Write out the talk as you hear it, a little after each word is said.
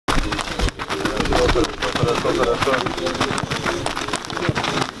Хорошо.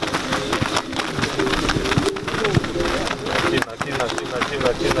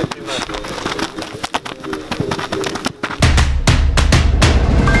 Активно. Да.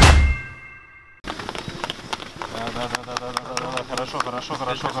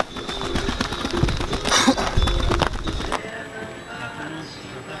 Хорошо.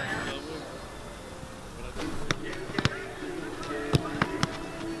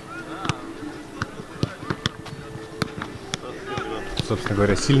 Собственно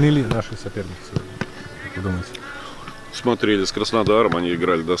говоря, сильны ли наши соперники сегодня? Как вы думаете? Смотрели с Краснодаром, они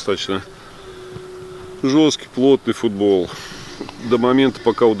играли достаточно жесткий, плотный футбол. До момента,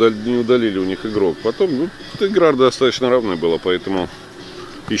 пока не удалили у них игрок. Потом, игра достаточно равная была, поэтому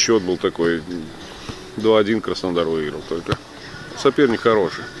и счет был такой. 2-1 Краснодар выиграл только. Соперник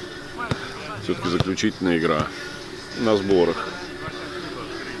хороший. Все-таки заключительная игра на сборах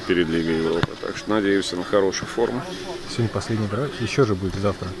перед Лигой Европы. Так что надеемся на хорошую форму. Сегодня последняя игра, еще же будет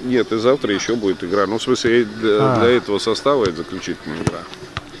завтра. Нет, и завтра еще будет игра. Ну, в смысле, для этого состава это заключительная игра.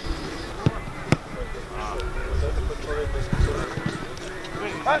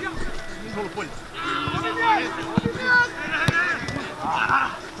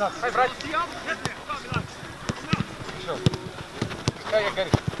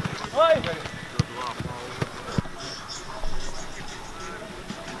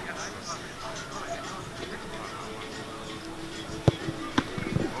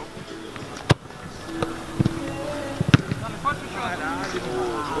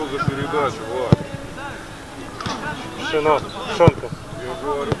 Что за передача, Влад? Шонка. Я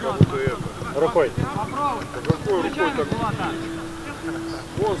говорю, как будто это. Рукой. Какой рукой так?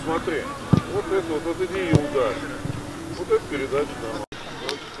 Вон, смотри. Вот это не удар. Вот это передача нормально.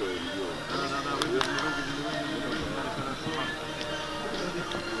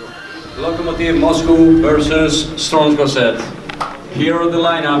 Lokomotiv Moscow versus Stремсгодсет. Here are the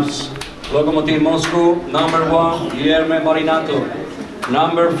lineups. Lokomotiv Moscow, number 1, Guillermo Marinato.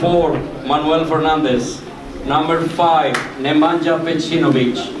 Number 4, Manuel Fernandez. Number 5, Nemanja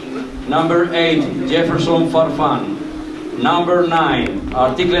Pecinovic. Number 8, Jefferson Farfan. Number 9,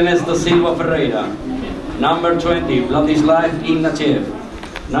 Articlenes da Silva Ferreira. Number 20, Vladislav Ignatiev.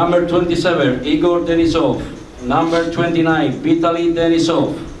 Number 27, Igor Denisov. Number 29, Vitaly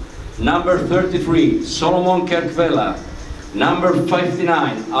Denisov. Number 33, Solomon Kerkvela. Number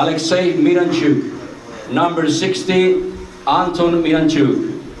 59, Alexei Miranchuk. Number 60, Anton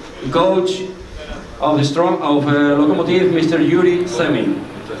Miranchuk. Coach of Lokomotiv, Mr. Yuri Semin.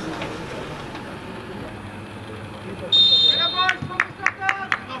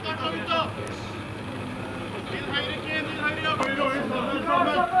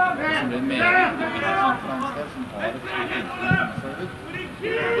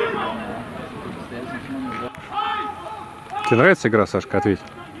 Тебе нравится игра, Сашка? Ответь.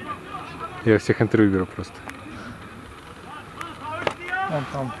 Я всех интервью беру просто.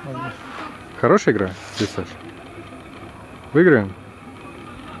 Хорошая игра здесь, Саш? Выиграем?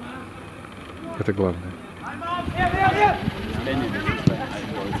 Это главное.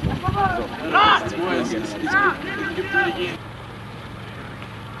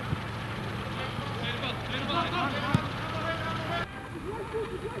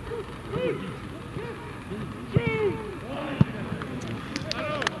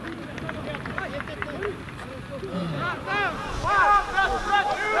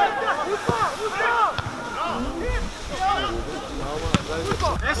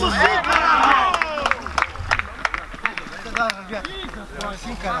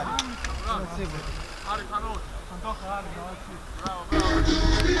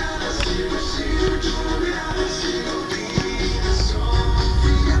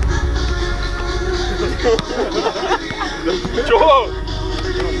 Чего?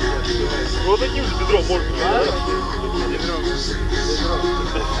 Вот таким же бедром можно.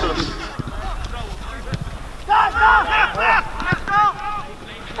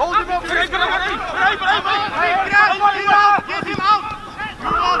 Hold him up! Get him out! You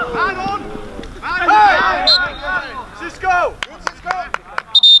on! Man on! Hey! Cisco! Cisco!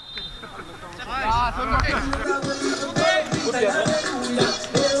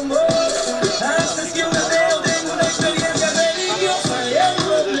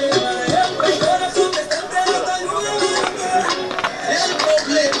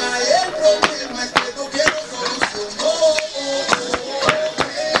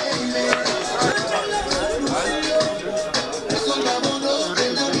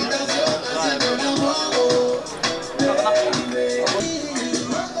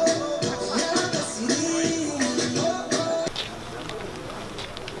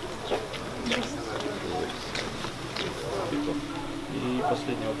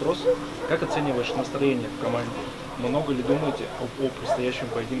 последний вопрос. Как оцениваешь настроение в команде? Много ли думаете о предстоящем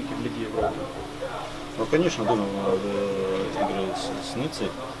поединке в Лиге Европы? Ну, конечно, думаю об игре с Ниццей,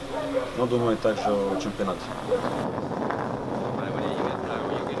 но думаю также о чемпионате.